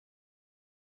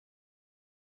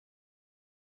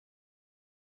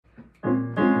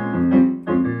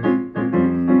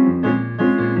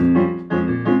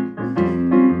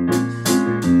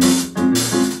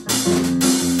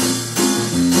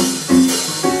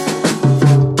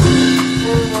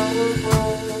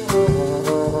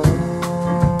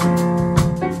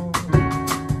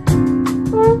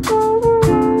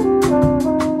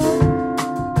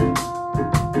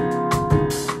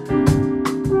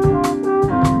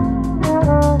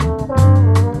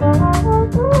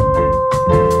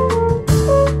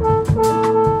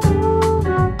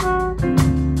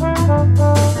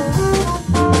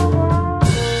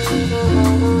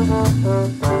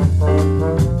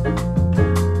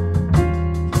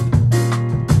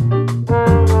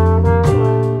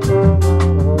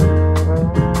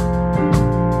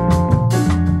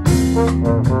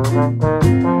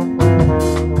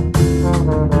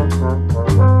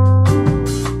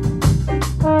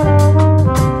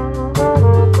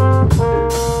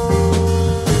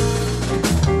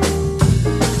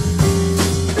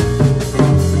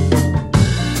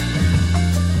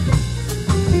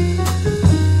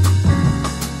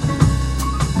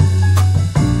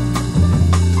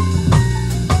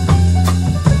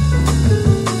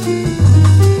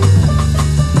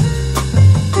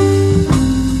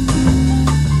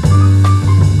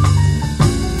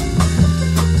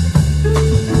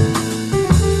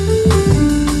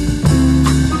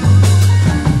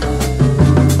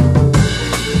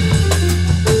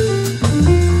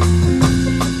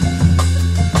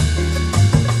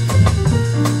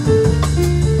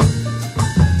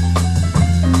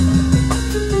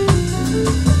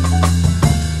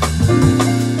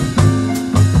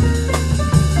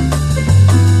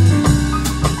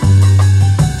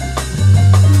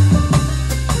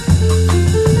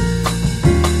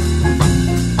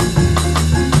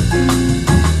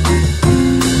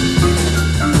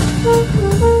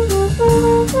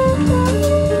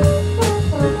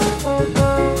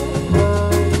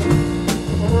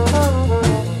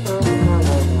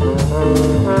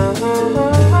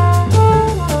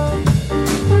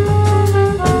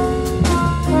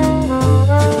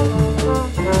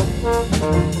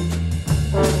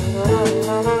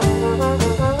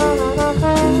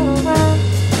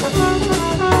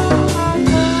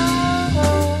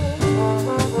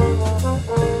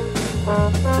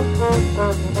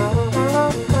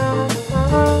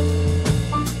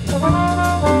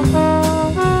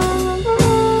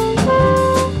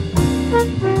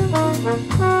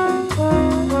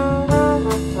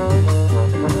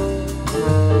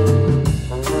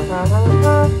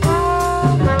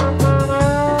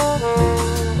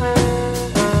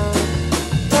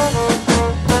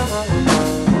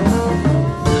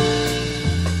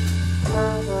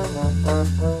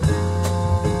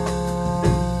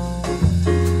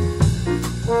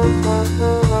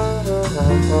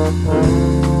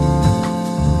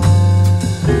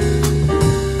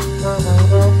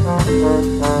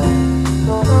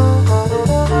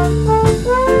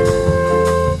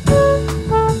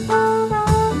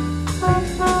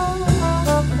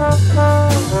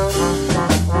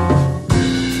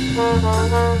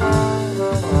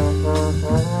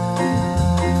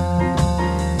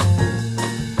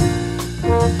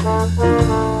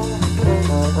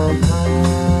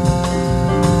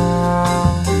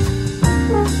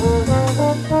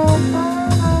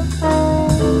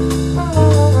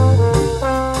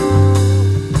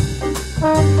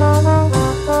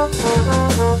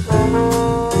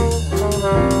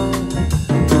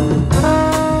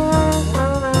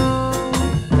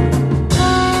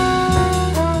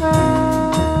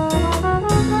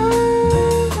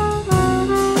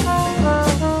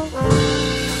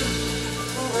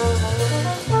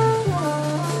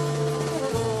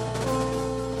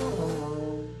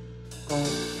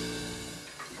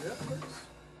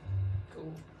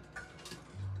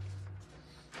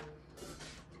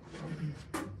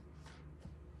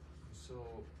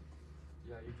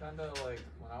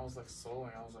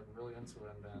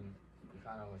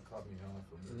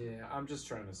I'm just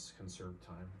trying to conserve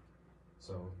time.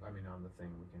 So, I mean, on the thing,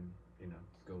 we can,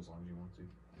 go as long as you want to.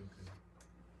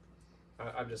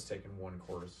 Okay. I'm just taking one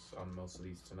course on most of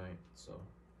these tonight, so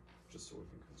just so we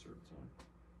can conserve time.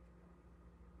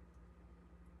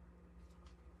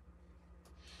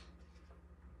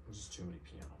 There's just too many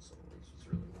piano solos. It's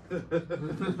really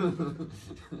loud.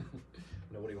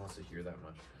 Nobody wants to hear that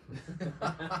much.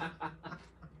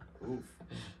 Oof.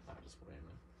 I'm just playing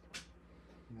it.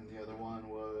 And then the other one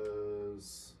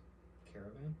was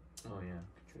Caravan. Oh yeah,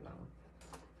 could try that one.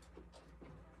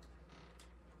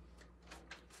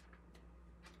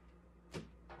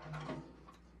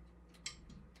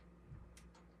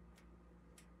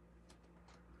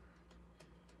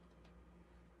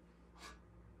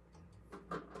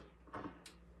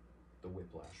 The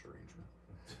Whiplash arrangement.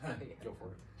 Go for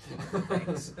it.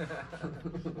 Thanks.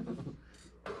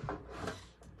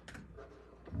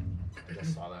 I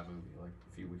just saw that movie like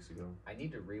a few weeks ago. I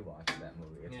need to rewatch that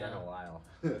movie. It's been a while.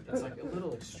 It's like a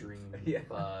little extreme, Yeah.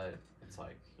 but it's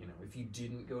like, if you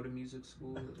didn't go to music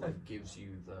school, it like gives you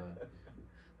the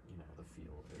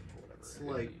feel of it or whatever. It's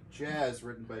like jazz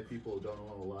written by people who don't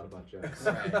know a lot about jazz.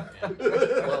 Right.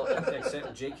 Yeah. Well,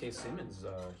 except J.K. Simmons,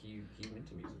 he went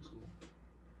to music school,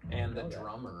 and the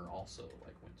drummer also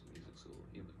like went to music school.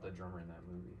 The drummer in that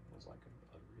movie was like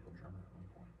a real drummer at one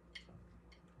point.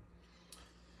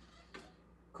 So.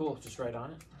 Cool. Just right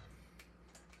on it.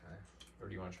 Okay. Or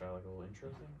do you want to try like a little intro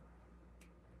thing?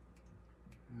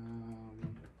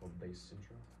 A little bass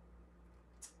intro.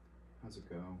 How's it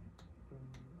go?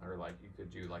 Or like you could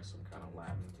do like some kind of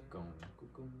Latin going.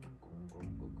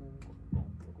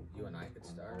 You and I could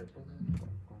start.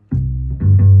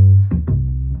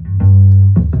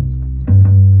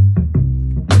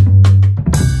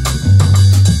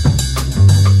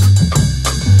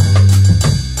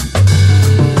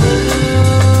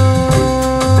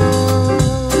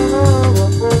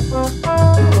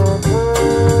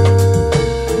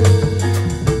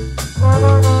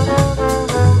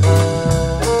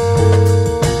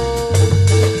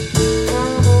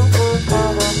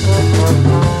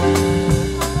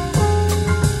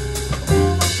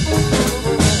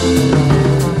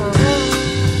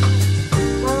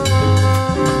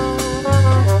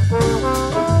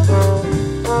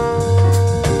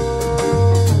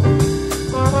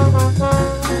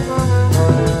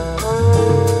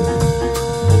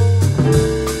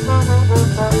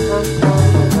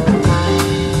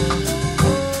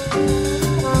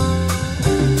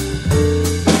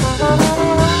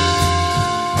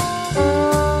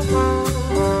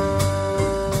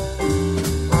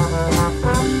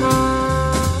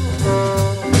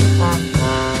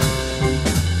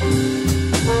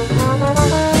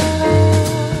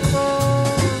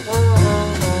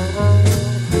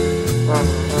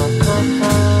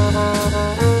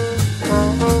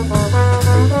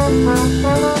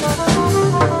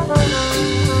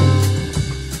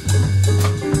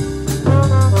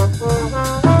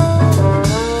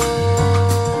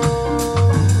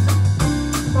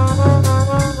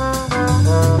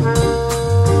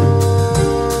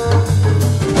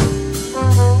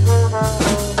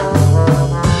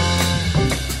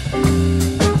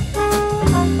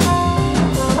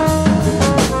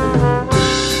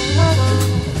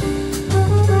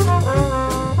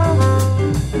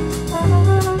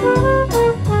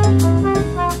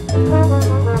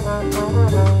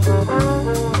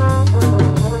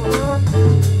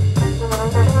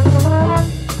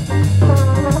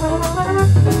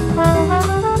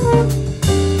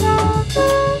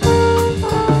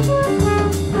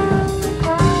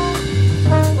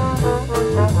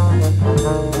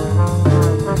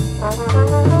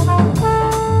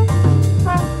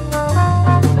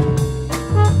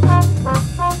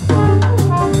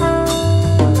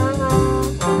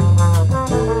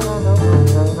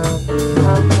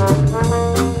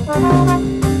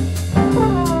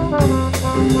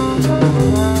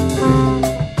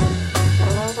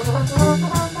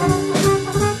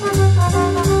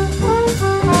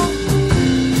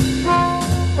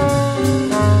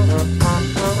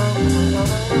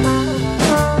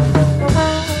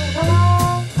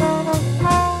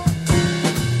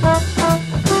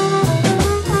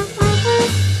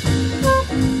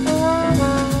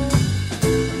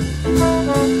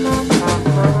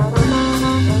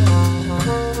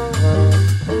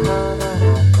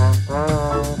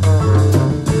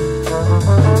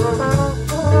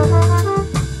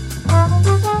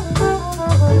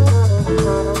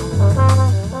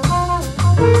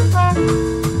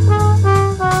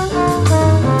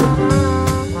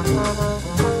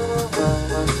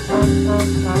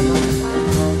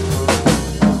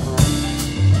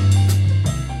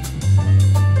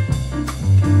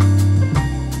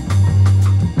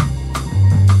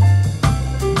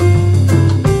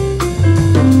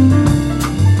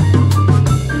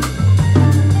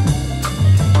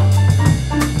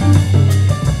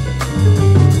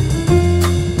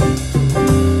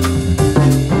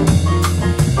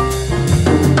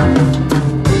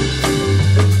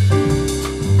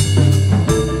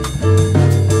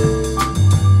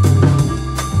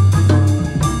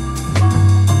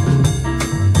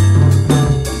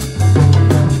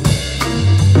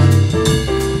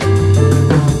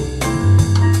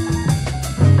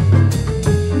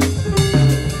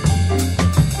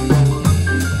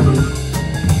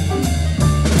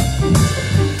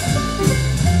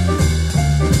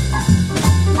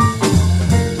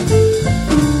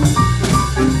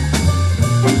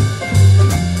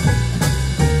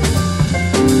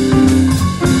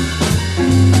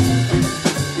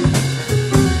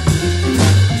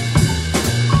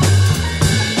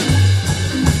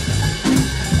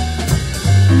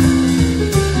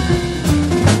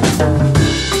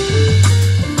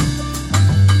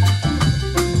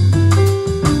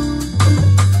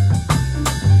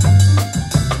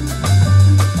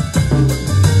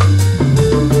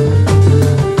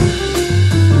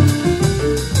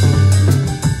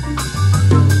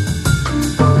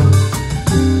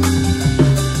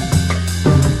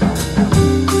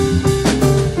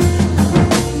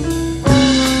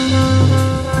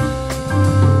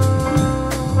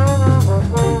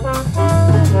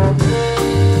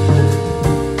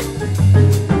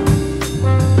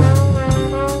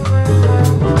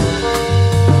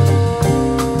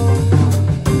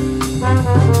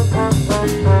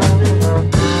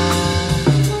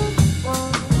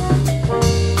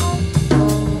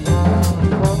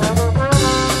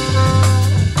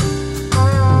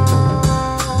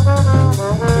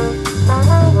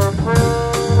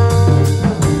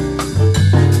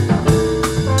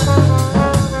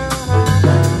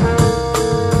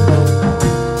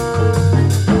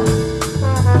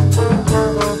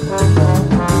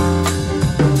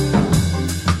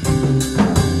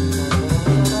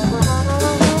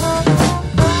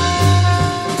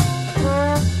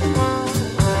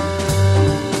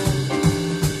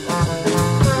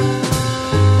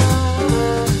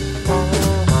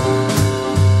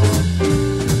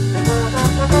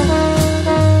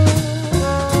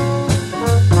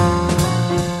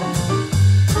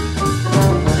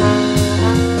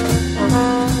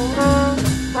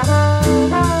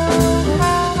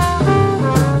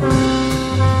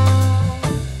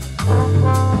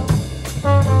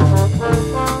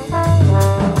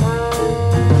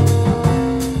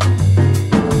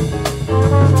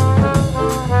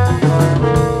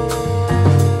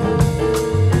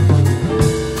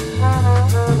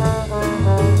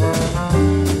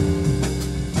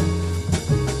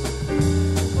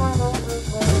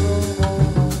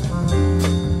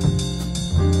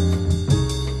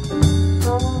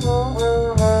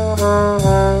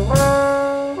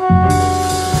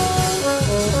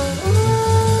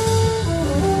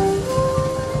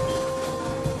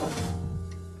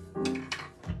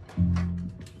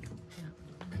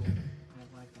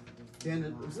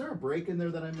 break in there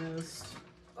that I missed?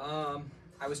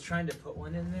 I was trying to put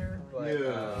one in there, but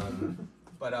Yeah.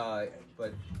 but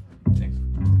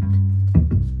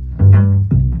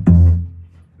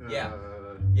Yeah.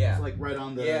 yeah, It's like right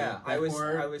on the yeah. I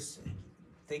backboard. was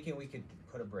thinking we could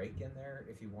put a break in there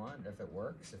if you want, if it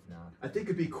works. If not, I think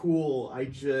it'd be cool. I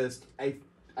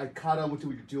caught on what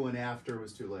we were doing after it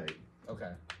was too late.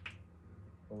 okay.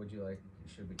 What would you like?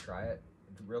 Should we try it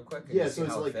real quick? And Yeah, just so see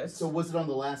it's how like, it fits? so was it on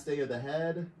the last day of the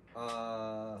head?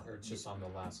 Or it's just on the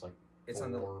last like. It's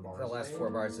on the 4 bars. last 4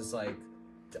 bars. It's like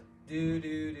do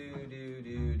do do do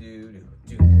do do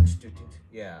do do.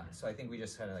 Yeah. So I think we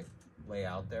just kind of like lay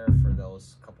out there for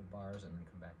those couple bars and then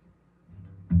come back.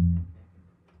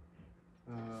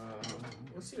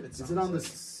 Let's see what it Is sounds it on the like.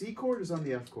 C chord or is it on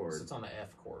the F So chord? it's on the F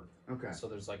chord. Okay. So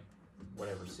there's like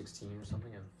whatever 16 or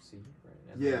something of C, right?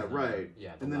 And Yeah, then, right.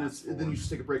 Yeah. The And then last then you four. just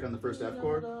take a break on the first F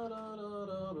chord.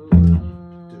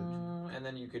 And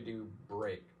then you could do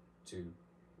break to,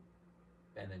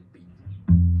 and then beat.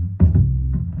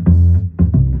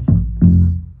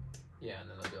 Yeah, and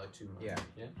then there'll be like 2 more. Yeah.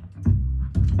 Yeah.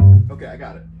 Okay, I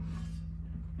got it.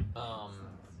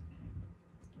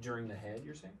 During the head,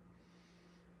 you're saying,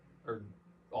 or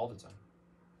all the time?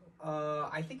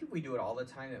 I think if we do it all the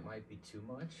time, it might be too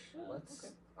much. Let's.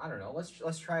 Okay. I don't know.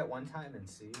 Let's try it one time and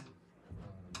see.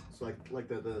 So like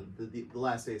the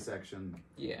last A section.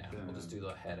 Yeah. We'll just do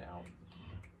the head out.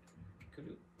 Could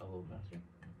do it a little faster.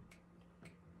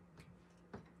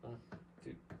 1,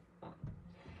 2, 1.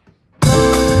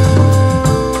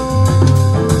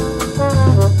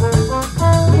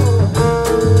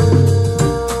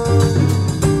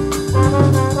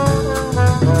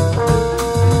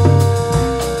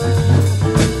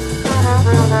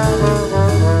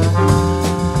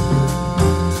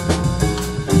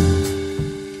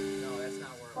 No, that's not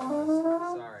where it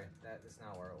was. Sorry, that's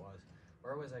not where it was.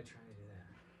 Where was I trying to do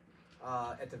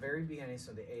that? At the very beginning,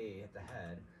 so the A at the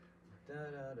head. Da,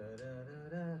 da, da, da, da,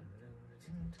 da,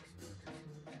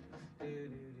 do, do, do, do,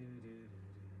 do, do.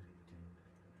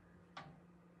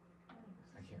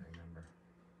 I can't remember.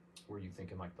 Were you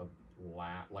thinking like the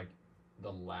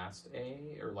last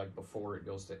A, or like before it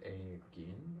goes to A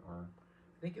again, or?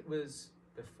 I think it was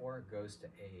before it goes to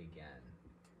A again.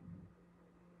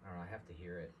 I don't know. I have to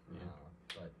hear it. Yeah.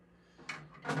 But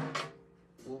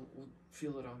We'll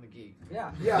feel it on the gig.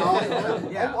 yeah,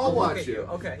 Yeah, I'll watch okay, you.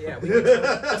 Okay, yeah.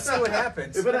 Let's see what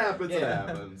happens. If it happens, it Yeah.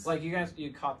 happens. Like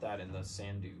you caught that in the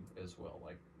Sandu as well.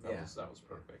 Like that was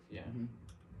perfect. Yeah. Mhm.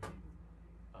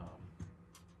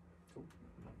 Cool.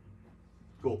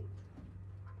 Cool.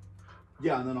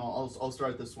 Yeah, and then I'll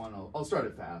start this one. I'll start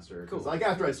it faster. 'Cause, Cool. like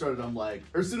after I started, I'm like,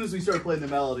 or as soon as we started playing the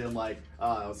melody, I'm like,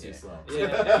 oh, that was too Yeah. slow.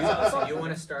 Yeah. So you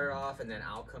want to start off, and then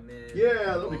I'll come in. Yeah,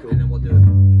 that'll be cool. And then we'll do it.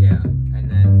 Yeah, and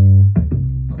then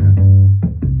okay.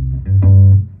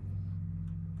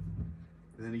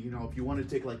 And then if you want to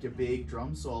take like a big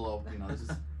drum solo,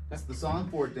 that's the song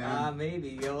for it, Dan.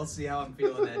 Maybe we'll see how I'm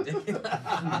feeling that day.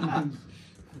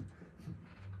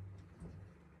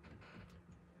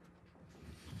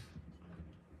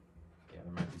 Yeah,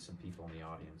 there might be some people in the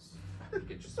audience.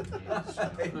 Get you some games.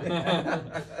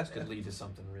 This could lead to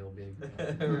something real big.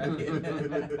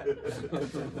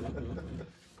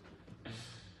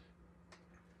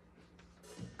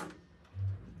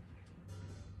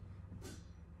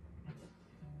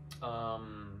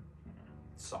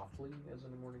 Softly as in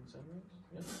the morning sunrise.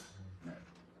 Yeah.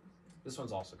 This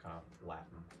one's also kind of Latin.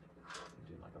 I'm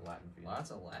doing like a Latin feel. Lots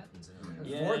of Latins in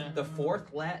Yeah. there. The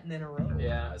fourth Latin in a row.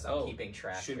 Yeah. As I'm keeping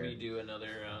track. Should here. we do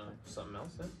another something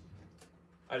else then?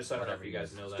 I don't know Whatever if you you guys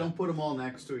guys- know Just that. don't put them all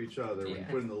next to each other when Yeah. you're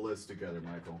putting the list together,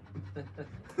 Michael. Or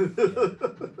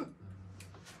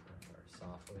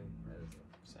softly.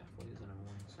 Softly as in a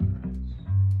morning sunrise.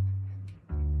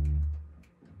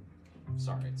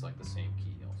 Sorry, it's like the same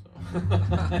key also.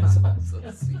 It's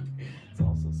also C. It's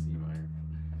also C minor.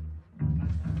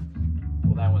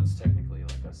 Well, that one's technically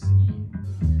like a C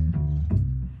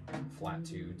flat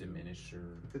 2 diminished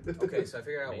or. Okay, so I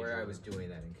figured out where Major. I was doing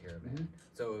that in Caravan.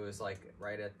 So it was like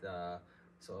right at the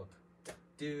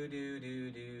do do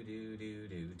do do do do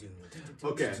do do.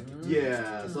 Okay.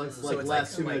 Yeah. So it's So like it's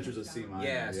last like- two like- measures of C minor.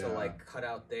 Yeah, so like cut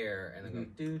out there and then go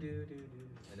do do do do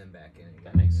and then back in again.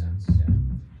 That makes sense. Yeah.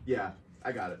 Yeah,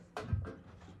 I got it.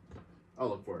 I'll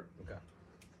look for it. Okay.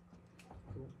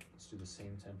 Cool. Let's do the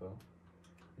same tempo.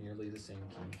 Nearly the same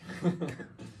key.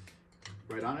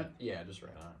 Right on it. Yeah, just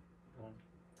right on it. 1,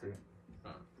 2,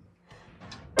 1.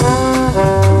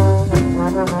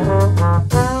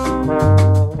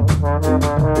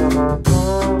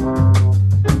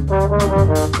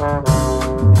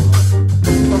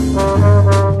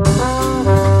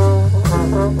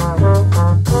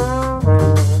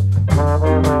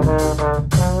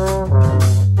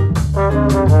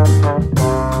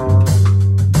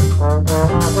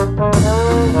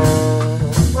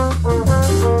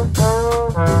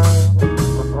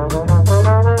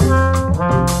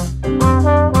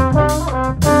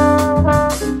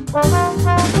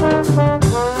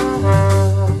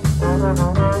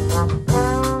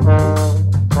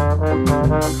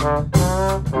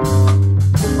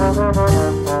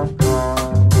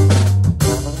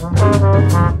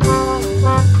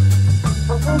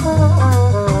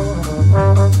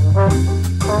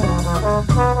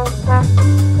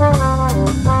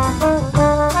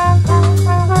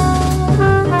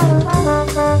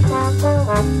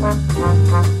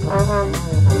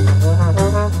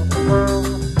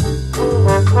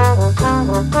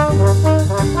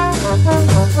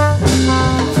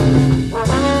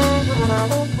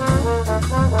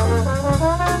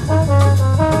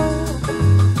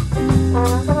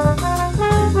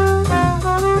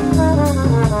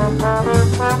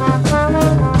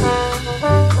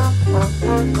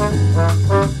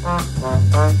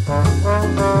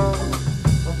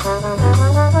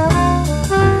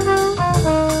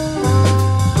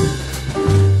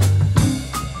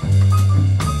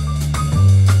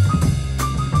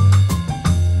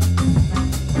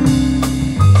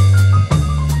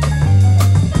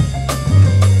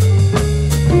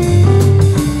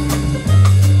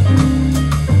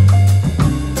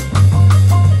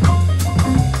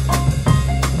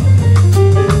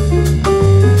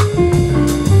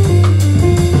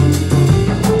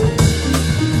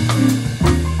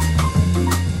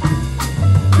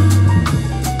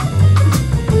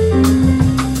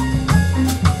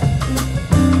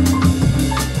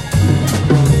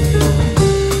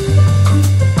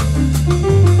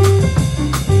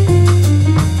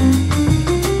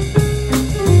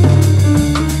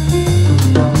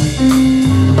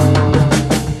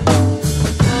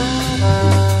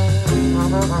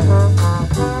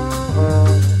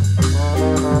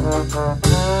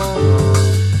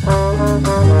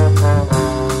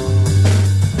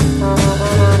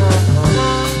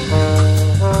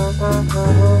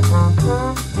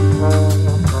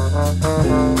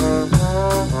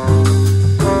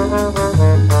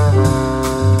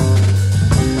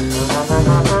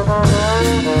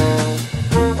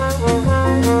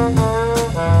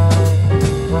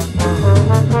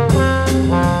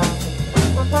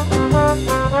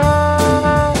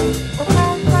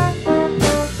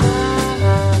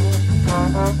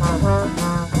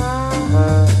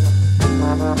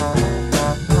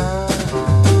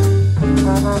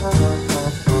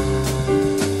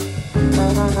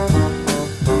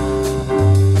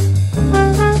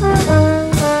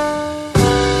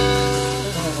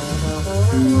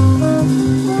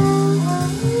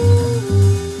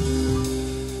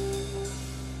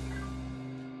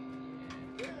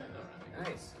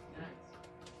 Nice.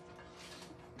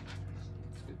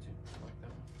 It's good too. I like that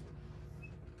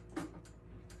one.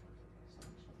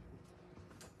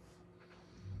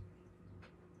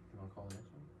 You want to call the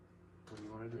next one? What do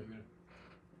you want to do?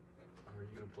 Are you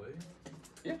gonna play?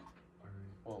 Yeah.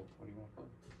 Alright. Well, what do you want to play?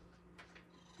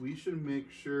 We should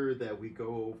make sure that we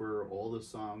go over all the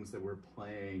songs that we're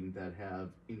playing that have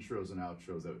intros and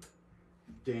outros that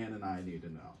Dan and I need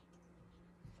to know.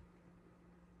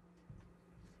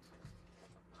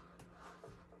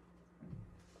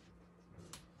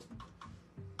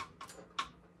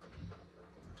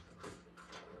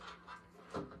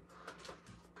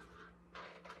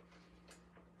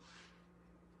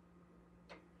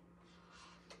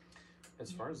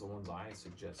 As far as the ones I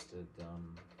suggested,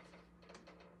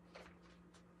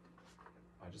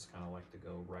 I just kind of like to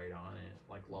go right on it,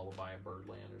 like Lullaby of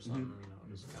Birdland or something, you know,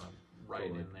 just kind of right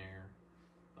Totally. in there.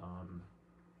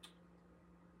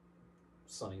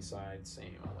 Sunny Side,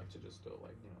 same. I like to just go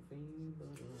like, you know.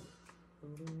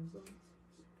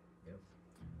 Yep.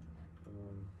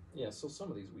 Yeah, so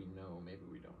some of these we know, maybe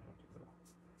we don't have to go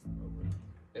over them,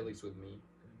 at least with me.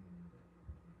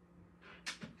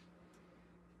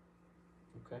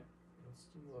 Okay. Let's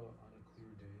do On a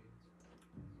Clear Day.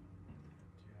 Do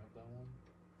you have that one?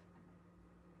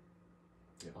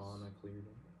 Yes. On a clear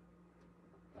day.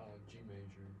 G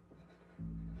major.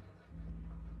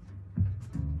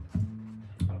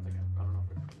 I don't know if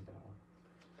we can do that one.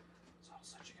 So I'll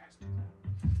let you guys do that.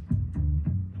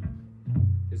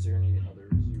 Is there any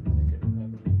others you were thinking of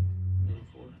having me in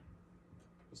for?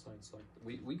 Besides, like,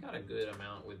 we got a good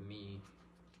amount with me.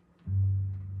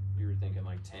 You were thinking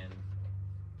like 10.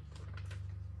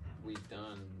 We've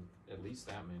done at least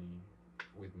that many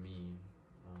with me.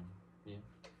 Yeah.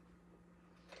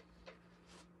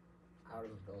 Out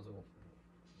of those,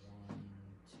 1,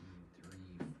 2,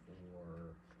 3,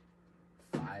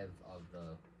 4, 5 of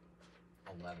the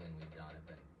 11 we've done have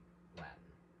been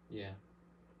Latin. Yeah.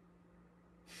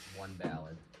 1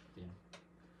 ballad. Yeah.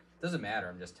 Doesn't matter.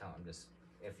 I'm just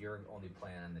if you're only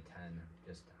playing on the 10,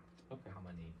 just Okay. how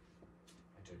many.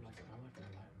 I like our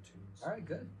Latin tunes. All right,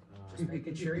 good. Uh, Just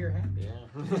making sure you're happy. Yeah.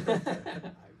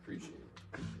 I appreciate it.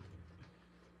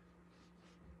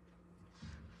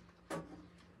 Well,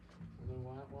 then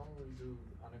why don't we do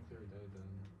On a Clear Day then?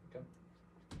 Okay.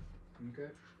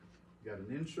 You got an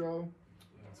intro,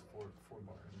 Yeah, it's 4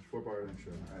 bar. 4-bar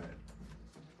intro. All right.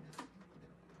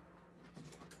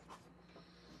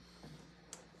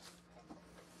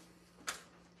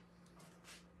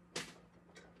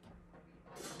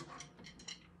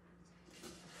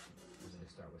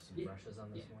 the brushes on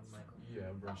this one, Michael?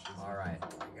 Yeah, brushes. All right,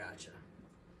 I gotcha.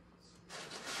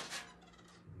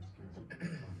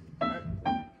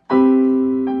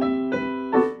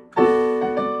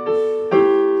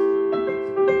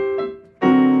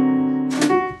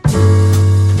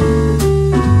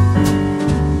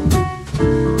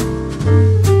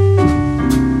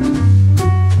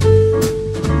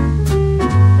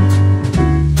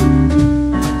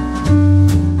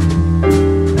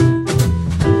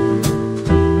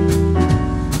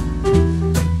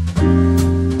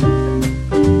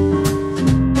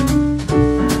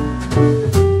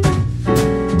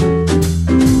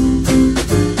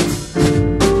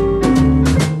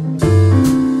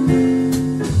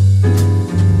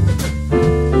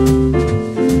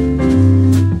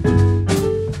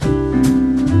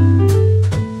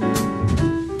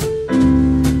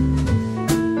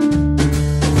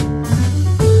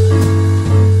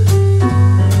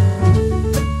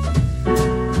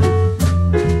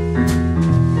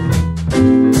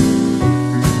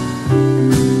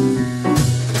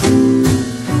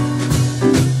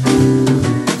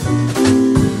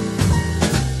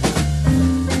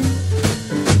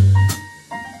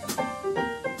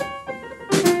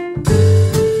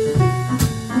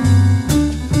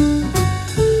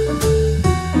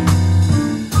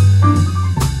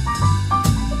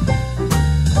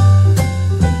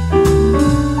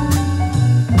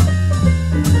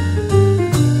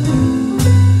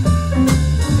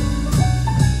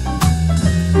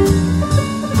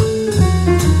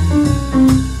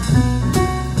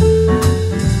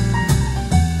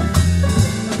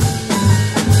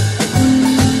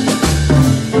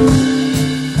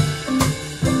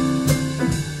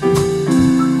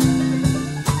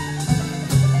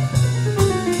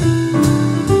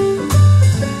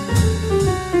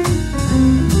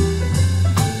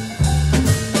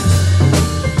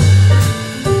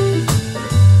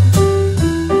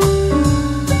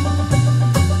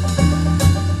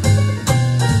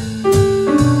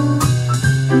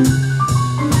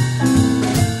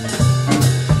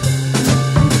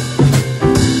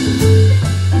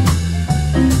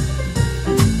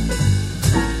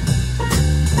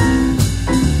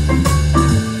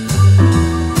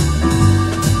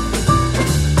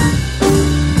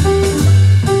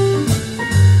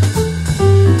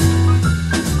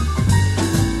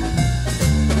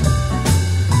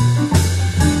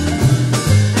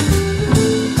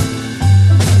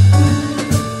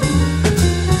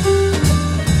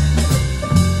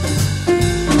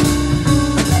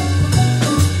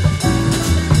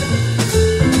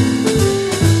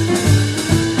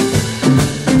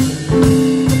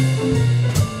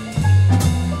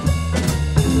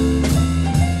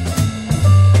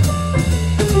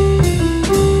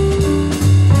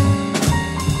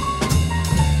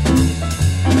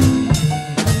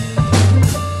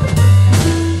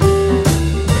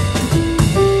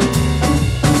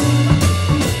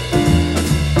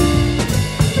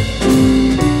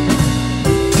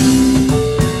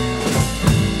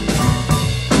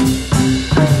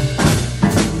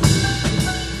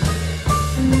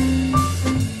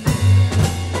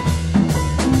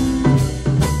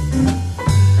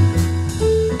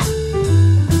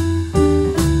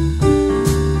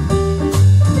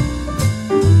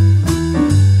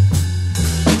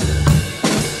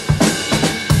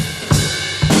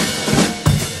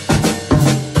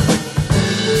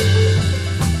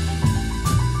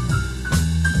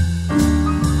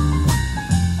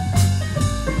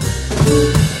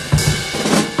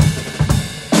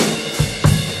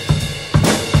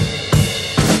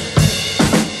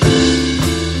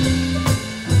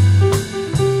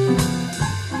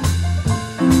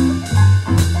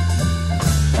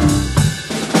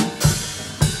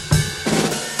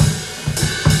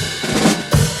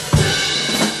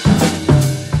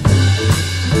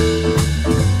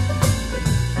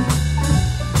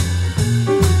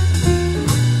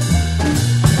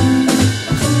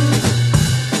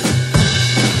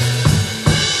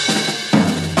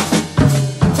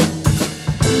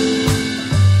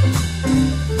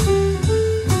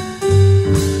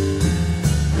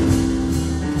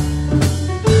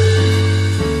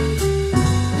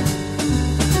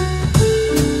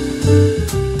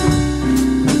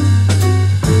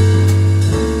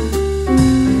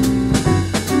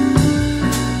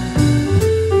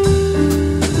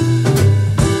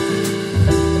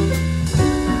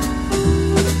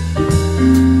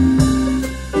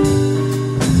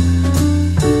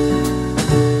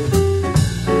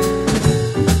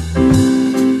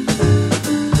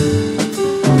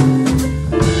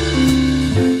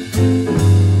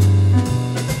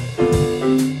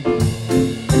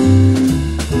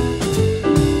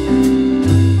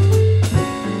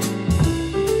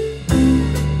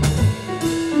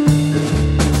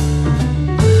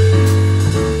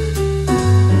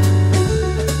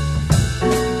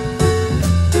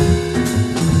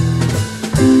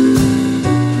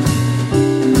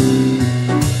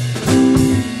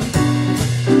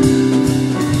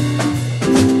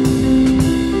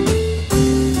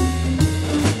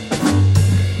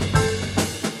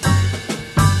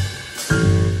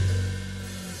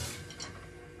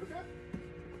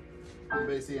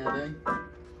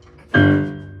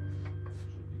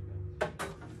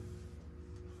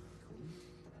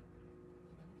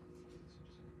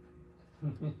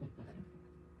 Camarilla?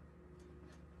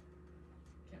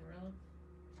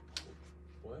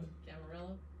 What?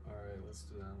 Camarilla? Alright, let's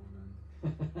do that one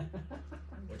then.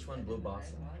 Which one? Blue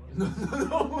Boston. No.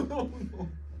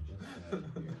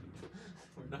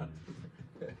 We're not.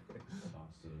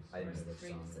 I didn't know this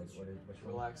song. Which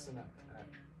one?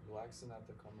 Relaxing at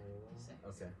the Camarillo.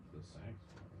 Okay.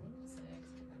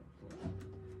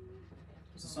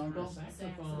 What's the song called?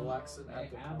 Saxophone. Relaxing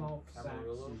at the adult sax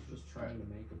Camarillo. is just trying to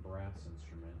make a brass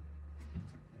instrument,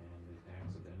 and it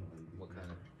accidentally. What kind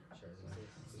of chart is this?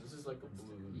 So this is like a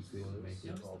blues. You could make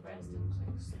it All all blues,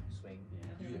 blues. swing.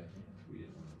 Yeah. Yeah. We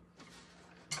didn't want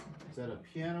Is that a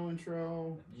piano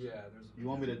intro? Yeah, there's. You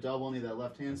want me to double any of that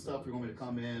left hand stuff, or you want me to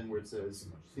come in where it says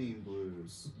theme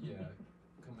blues? Yeah,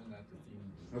 come in at the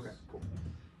theme. Blues. Okay, cool.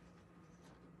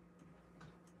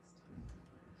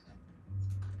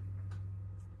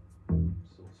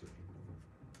 still searching for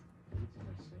it. Everything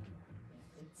I stand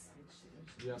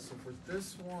on. Yeah, so for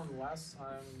this one, last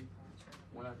time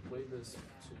when I played this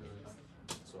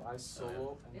tune, so I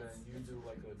solo and then you do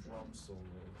like a drum solo.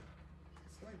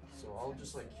 So I'll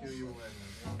just like cue you in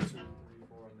 1, 2, 3,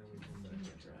 4, and then we come back.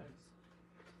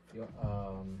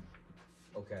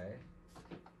 Okay.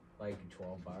 Like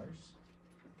 12 bars.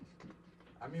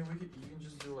 I mean, you can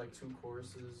just do like 2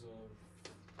 choruses of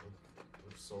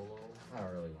solo. I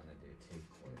don't really want to do 2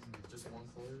 choruses. Just 1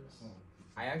 chorus.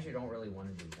 I actually don't really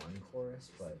want to do 1 chorus,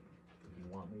 but if you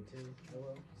want me to, I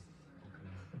will.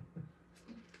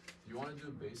 You want to do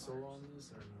a bass solo on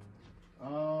this or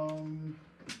no?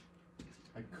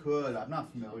 I could. I'm not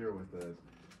familiar with it.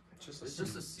 It's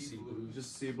just a C blues.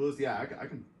 Just C blues. Yeah, I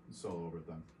can solo over it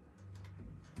then.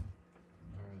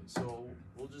 Alright, so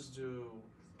we'll just do.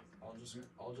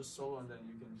 I'll just solo and then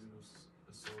you can do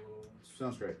a solo,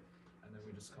 Sounds great. and then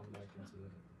we just come back into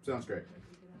it. Sounds great.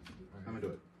 Alright. I'm gonna do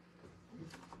it.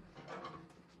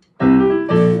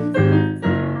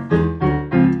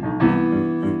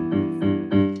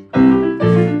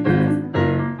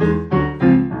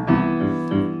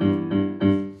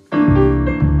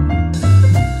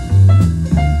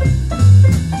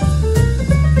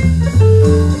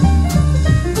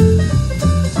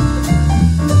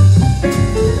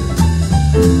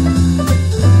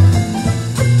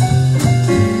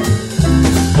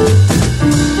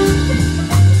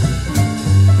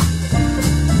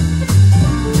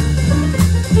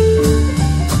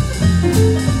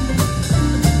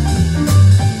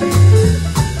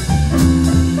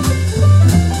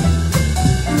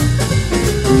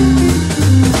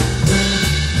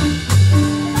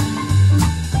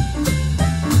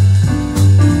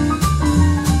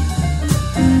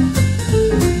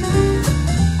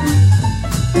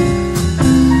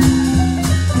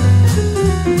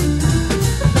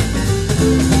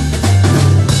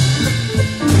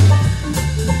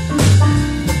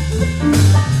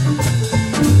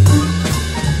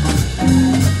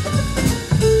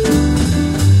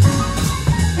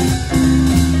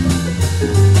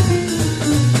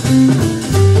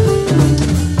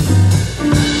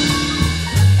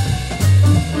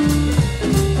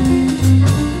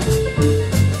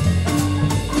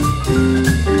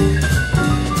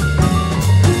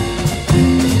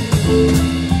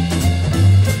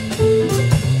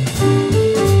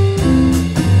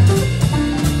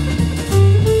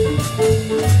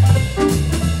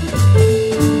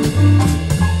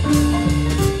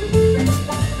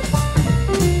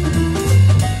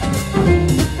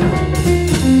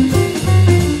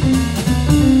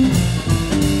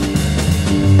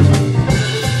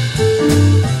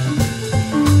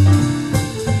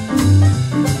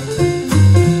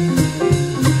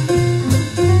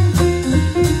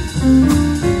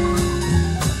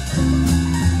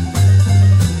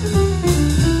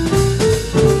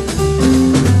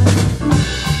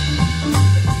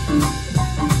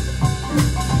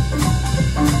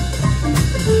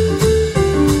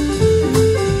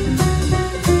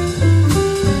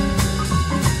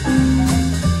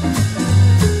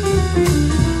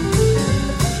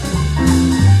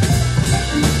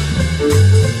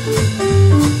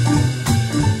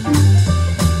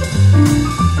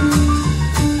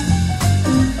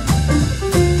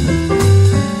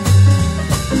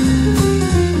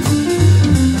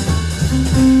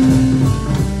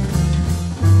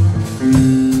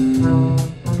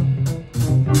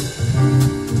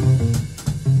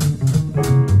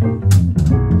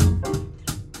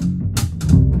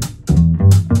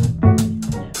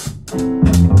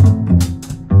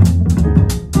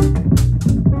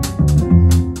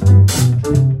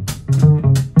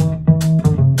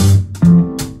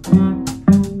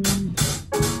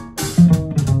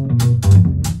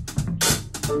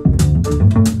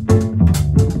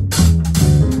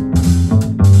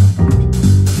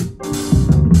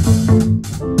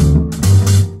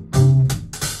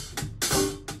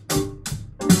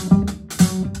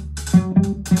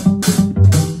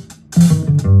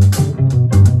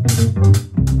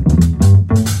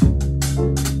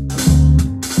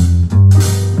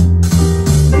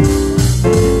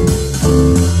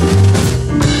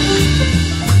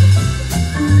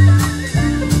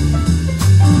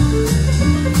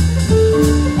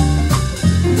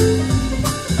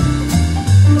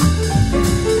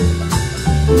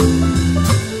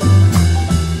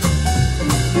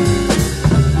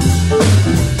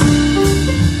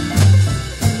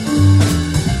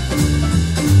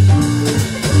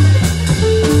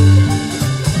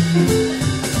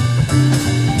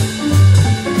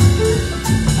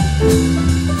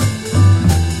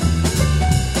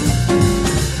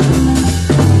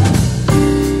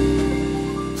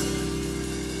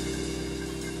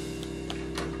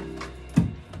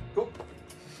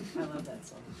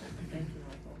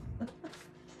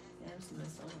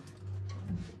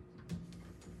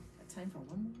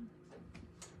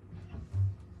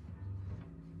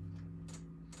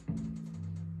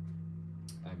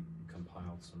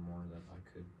 out some more that I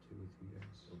could do with you guys.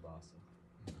 Blue Bossa.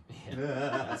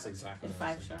 Yeah, that's exactly And what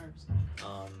I 5 was sharps.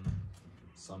 thinking.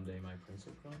 Someday my prince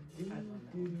will come.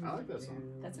 I like that song.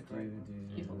 That's a great one.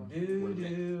 People love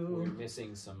We're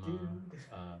missing some.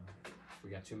 We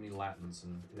got too many Latins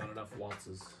and not enough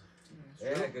waltzes.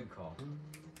 Yeah, good call.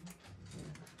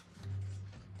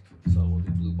 So we'll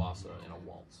do Blue Bossa and a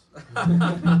waltz.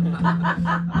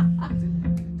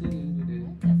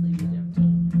 Definitely be there.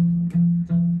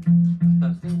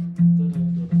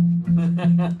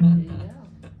 There you go.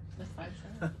 That's 5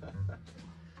 sharps.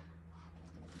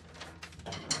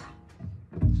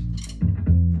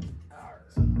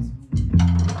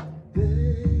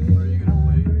 Are you gonna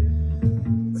play?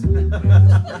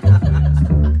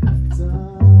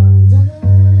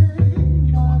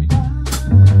 You don't want me to.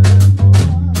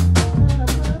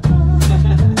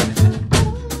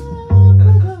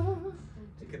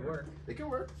 It could work. It can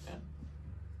work. Yeah.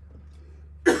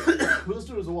 Let's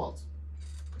do it as a waltz.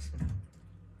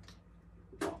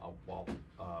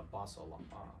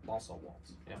 Bossa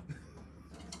waltz. Yeah.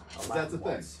 That's a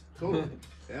thing. Totally.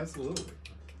 Absolutely.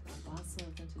 Bossa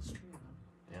vintage trio.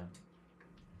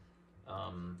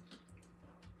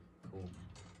 Cool.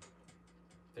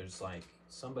 There's like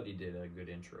somebody did a good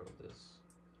intro of this.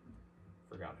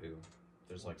 Forgot who.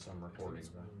 There's like some recording.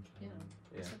 Yeah.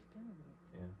 Yeah. Just like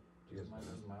piano. Do you guys Mine know?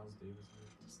 is Miles Davis.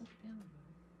 Just like piano.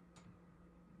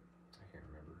 I can't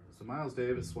remember. So Miles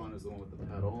Davis one is the one with the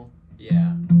pedal.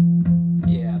 Yeah.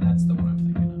 Yeah, that's the one I'm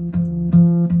thinking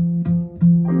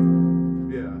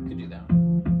Yeah. of. Could do that.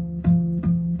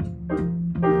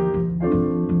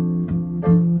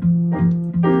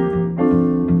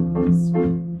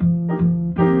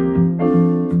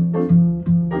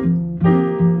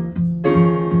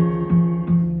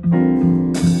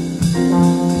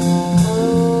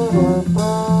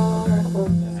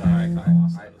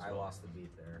 I lost the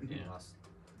beat there. Yeah. Lost,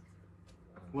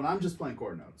 When I'm just playing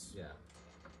chord notes. yeah.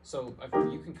 So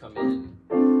you can come in,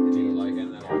 do like,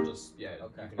 and then I'll just Okay.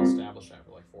 you can establish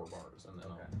after like 4 bars, and then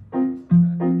Okay. I'll.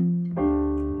 Okay.